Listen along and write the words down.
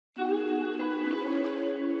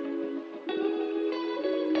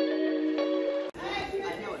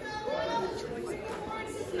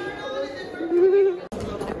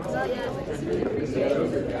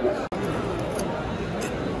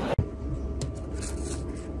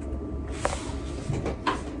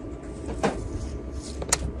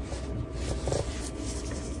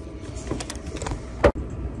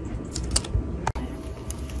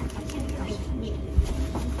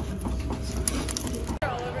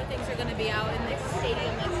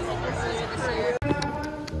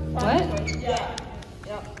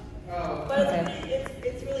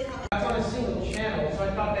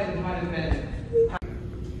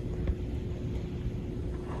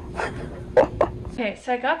Okay,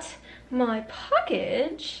 so I got my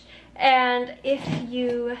package, and if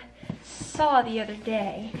you saw the other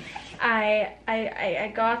day,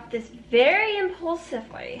 I got this very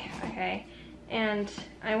impulsively, okay? And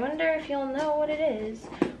I wonder if you'll know what it is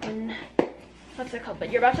when, what's it called?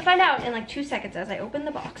 But you're about to find out in like 2 seconds as I open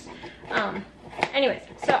the box. Anyways,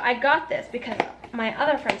 so I got this because my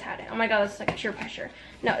other friends had it. Oh my god, this is like peer pressure.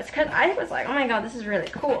 No, it's because I was like, oh my god, this is really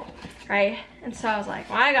cool, right? And so I was like,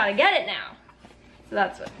 well, I gotta get it now. So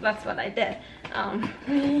that's what I did. Oh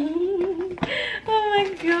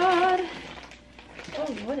my god.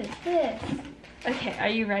 Oh, what is this? Okay, are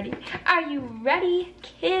you ready? Are you ready,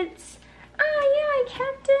 kids? Ah, yeah,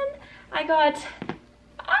 Captain. I got...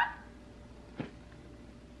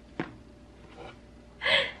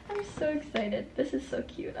 I'm so excited. This is so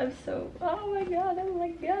cute. I'm so... Oh my god, oh my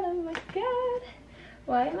god, oh my god.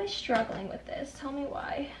 Why am I struggling with this? Tell me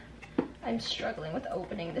why. I'm struggling with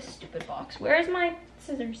opening this stupid box. Where's my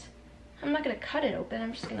scissors? I'm not gonna cut it open.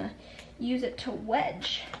 I'm just gonna use it to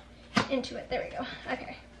wedge into it. There we go.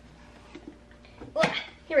 Okay.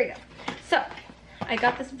 Here we go. So, I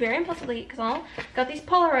got this very impulsively because I got these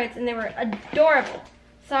Polaroids and they were adorable.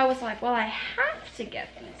 So I was like, well, I have to get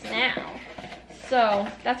these now. So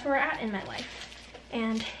that's where we're at in my life.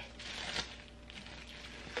 And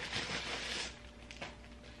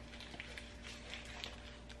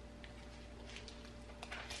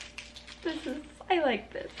I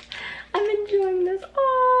like this. I'm enjoying this.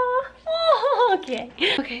 Oh, okay.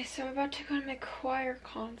 Okay, so I'm about to go to my choir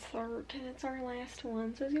concert, and it's our last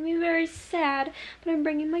one, so it's gonna be very sad. But I'm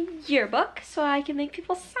bringing my yearbook so I can make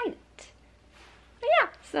people sign it. But yeah,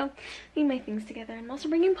 so I need my things together. I'm also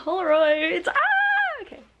bringing Polaroids.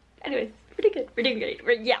 Okay. Anyways, pretty good. We're doing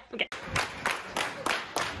great. Yeah. Okay.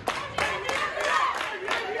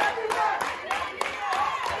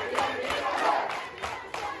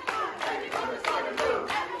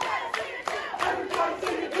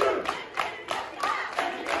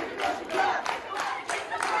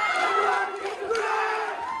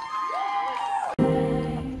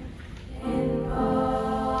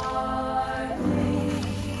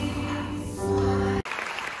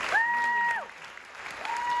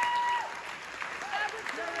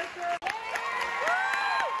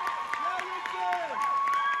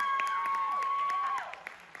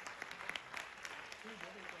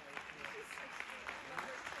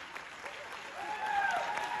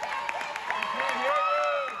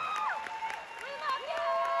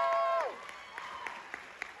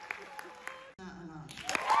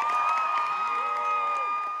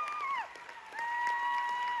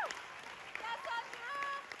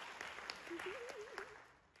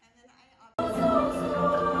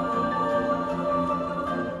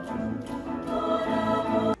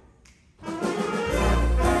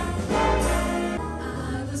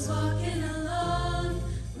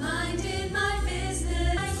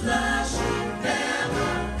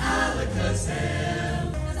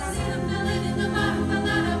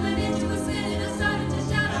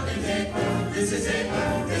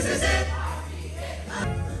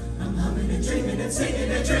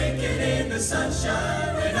 Singing and drinking in the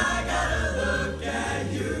sunshine when I gotta look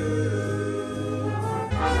at you.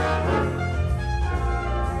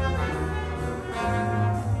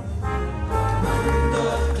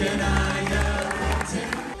 Looking I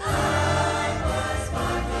was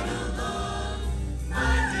walking along,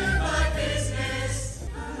 minding my business.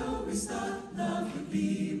 I always thought love would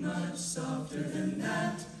be much softer than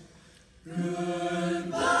that.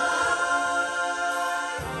 Goodbye.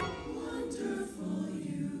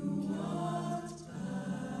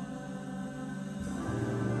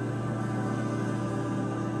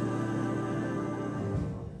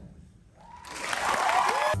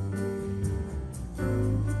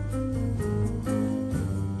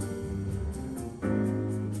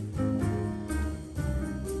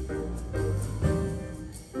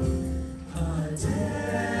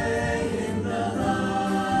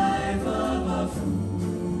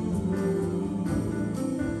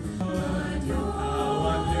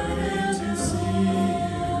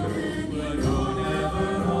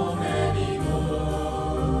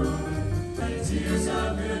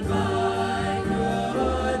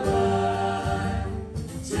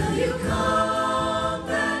 you come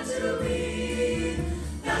back to me,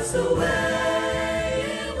 that's the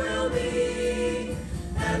way it will be.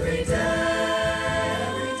 Every day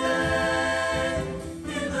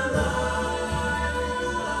in the life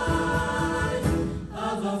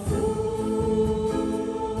of a fool.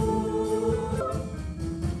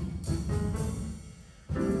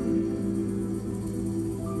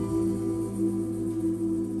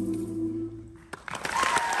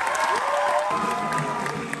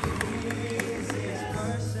 Easiest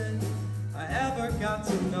person I ever got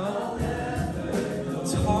to know.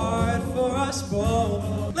 It's hard for us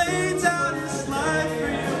both. Lay down his life for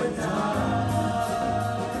you and I.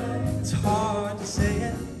 It's hard to say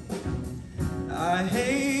it. I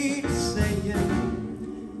hate to say it.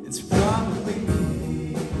 It's probably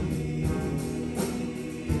me.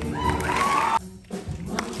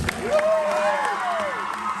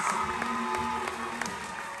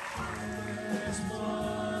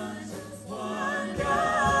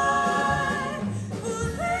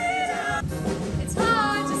 It's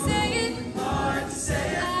hard to say it. Hard to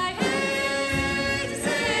say it. I hate to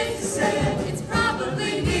say it. It's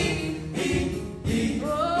probably me. Oh,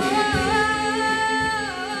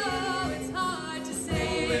 it's hard to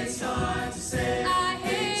say it. It's hard to say it. I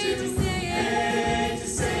hate to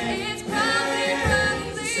say it. It's probably me.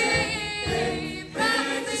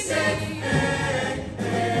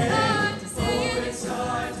 It's hard to say it. It's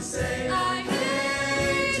hard to say it. I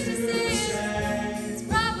hate to say it. It's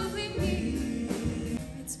probably me.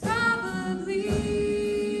 It's probably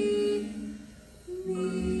me.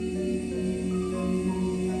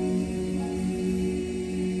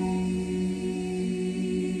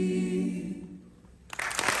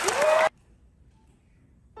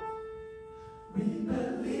 We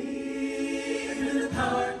believe in the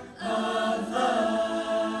power of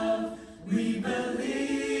love. We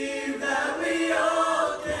believe that we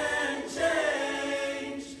all can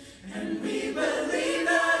change. And we believe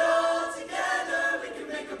that all together we can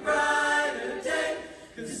make a brighter day.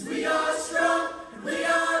 'Cause we are strong, and we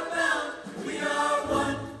are bound, and we are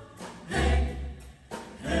one. Hey,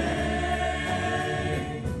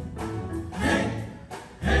 hey, hey,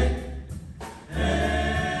 hey, hey,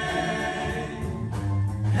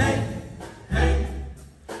 hey, hey, hey,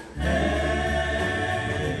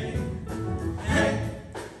 hey,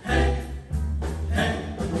 hey, hey.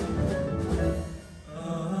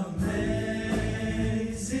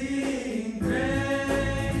 Amazing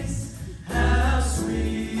grace, how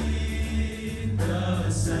sweet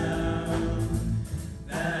the sound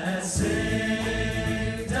that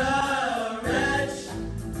saved a wretch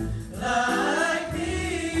like me.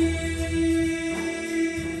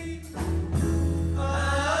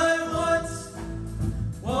 I once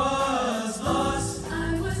was lost,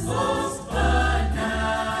 but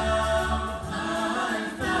now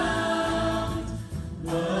I'm found.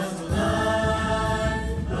 Was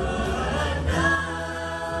blind, but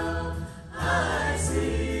now I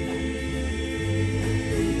see.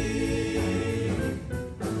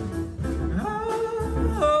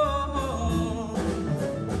 Oh,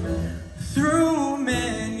 through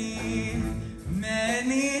many,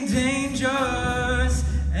 many dangers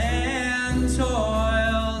and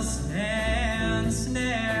toils and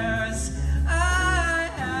snares, I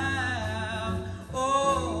have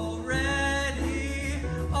already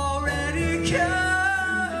come.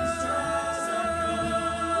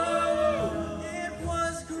 It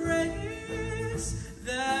was grace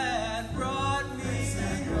that brought me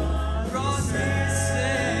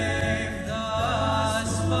safe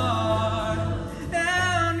thus far.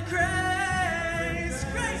 And grace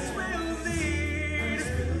will lead,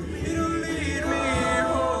 it'll lead me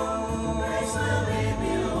home. Grace will lead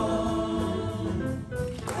me home.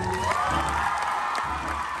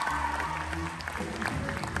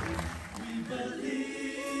 We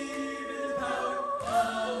believe in the power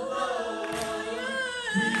of love.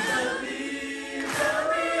 We believe that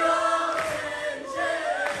we all can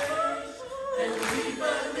change. And we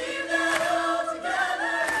believe that all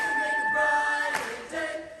together we can make a brighter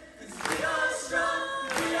day. 'Cause we are strong,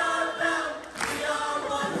 we are bound, we are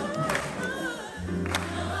one.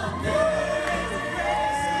 Amazing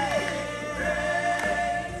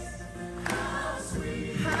grace, how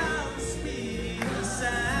sweet the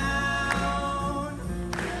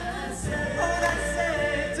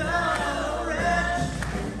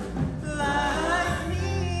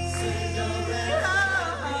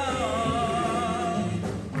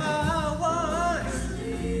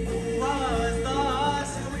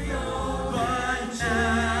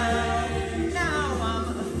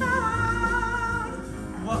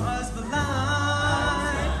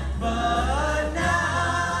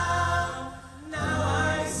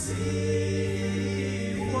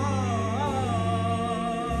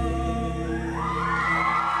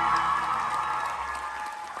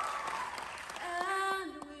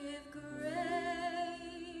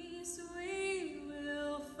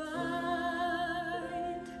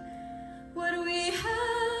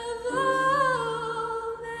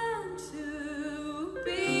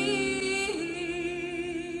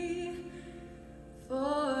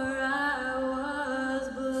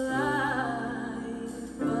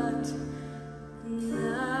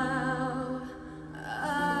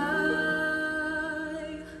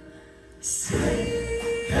Sing,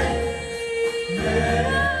 hey, hey.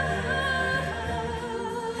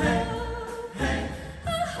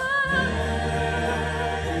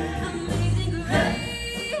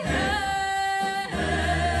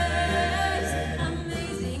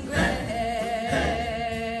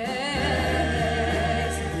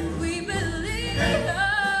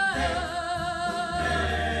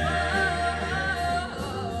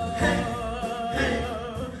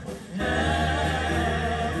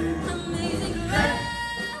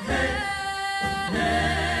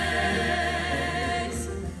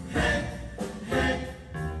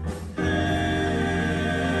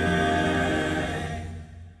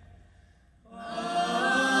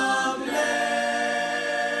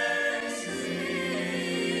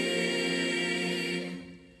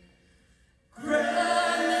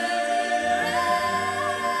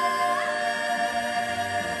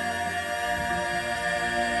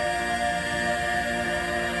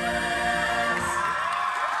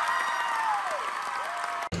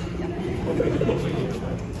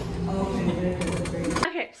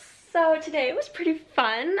 Okay, so today was pretty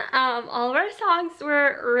fun. All of our songs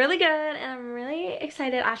were really good and I'm really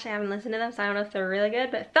excited. Actually, I haven't listened to them, so I don't know if they're really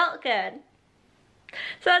good, but it felt good.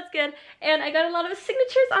 So that's good. And I got a lot of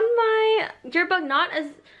signatures on my yearbook.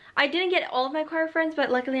 I didn't get all of my choir friends, but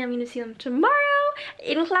luckily I'm going to see them tomorrow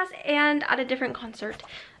in class and at a different concert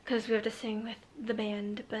because we have to sing with the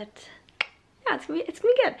band. But yeah, it's gonna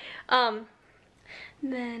be good.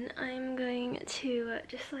 Then I'm going to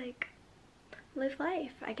just like live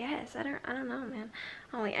life, I guess. I don't know, man.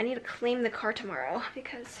 Oh wait, I need to clean the car tomorrow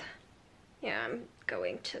because yeah, I'm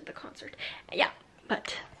going to the concert. Yeah,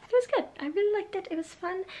 but it was good. I really liked it. It was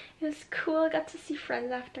fun. It was cool. I got to see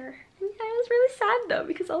friends after. And yeah, I was really sad though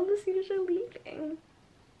because all the seniors are leaving.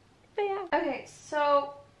 But yeah. Okay,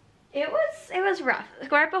 so it was rough.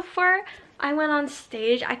 Right before I went on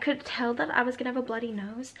stage, I could tell that I was gonna have a bloody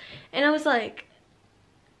nose, and I was like,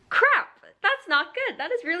 crap, that's not good.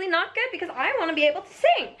 That is really not good because I want to be able to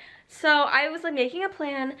sing. So I was like making a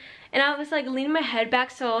plan and I was like leaning my head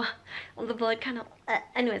back so the blood kind of,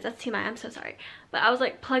 anyways, that's TMI, I'm so sorry. But I was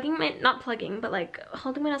like not plugging, but like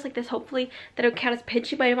holding my nose like this, hopefully that it would count as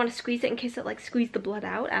pitchy, but I didn't want to squeeze it in case it like squeezed the blood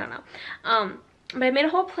out. I don't know. But I made a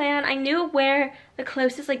whole plan. I knew where the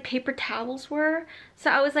closest like paper towels were. So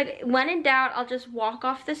I was like, when in doubt, I'll just walk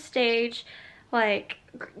off the stage, like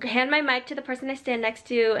hand my mic to the person I stand next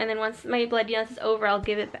to, and then once my bloody nose is over, I'll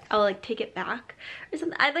like take it back or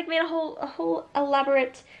something. I like made a whole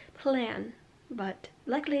elaborate plan, but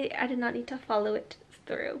luckily I did not need to follow it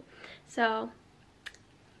through. So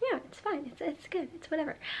yeah, it's fine. It's good. It's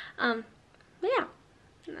whatever. But yeah.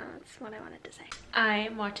 No, that's what I wanted to say.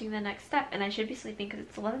 I'm watching The Next Step and I should be sleeping because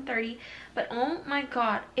it's 11:30, but oh my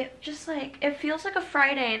god, it just like, it feels like a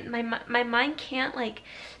Friday and my mind can't like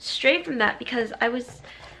stray from that because I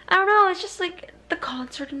don't know, it's just like the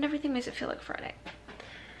concert and everything makes it feel like Friday.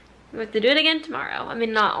 We have to do it again tomorrow. I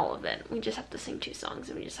mean, not all of it. We just have to sing 2 songs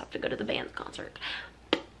and we just have to go to the band's concert.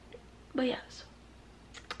 But yes,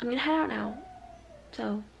 I'm gonna head out now.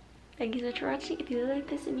 So thank you so much for watching. If you like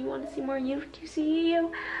this and you want to see more you,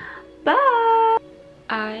 bye!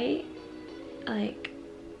 I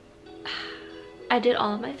did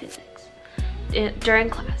all of my physics during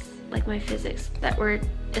class, like my physics that were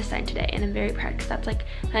assigned today, and I'm very proud because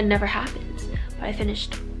that never happens. But I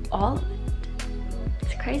finished all of it.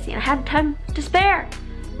 It's crazy, and I had time to spare.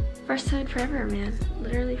 First time in forever, man.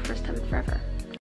 Literally first time in forever.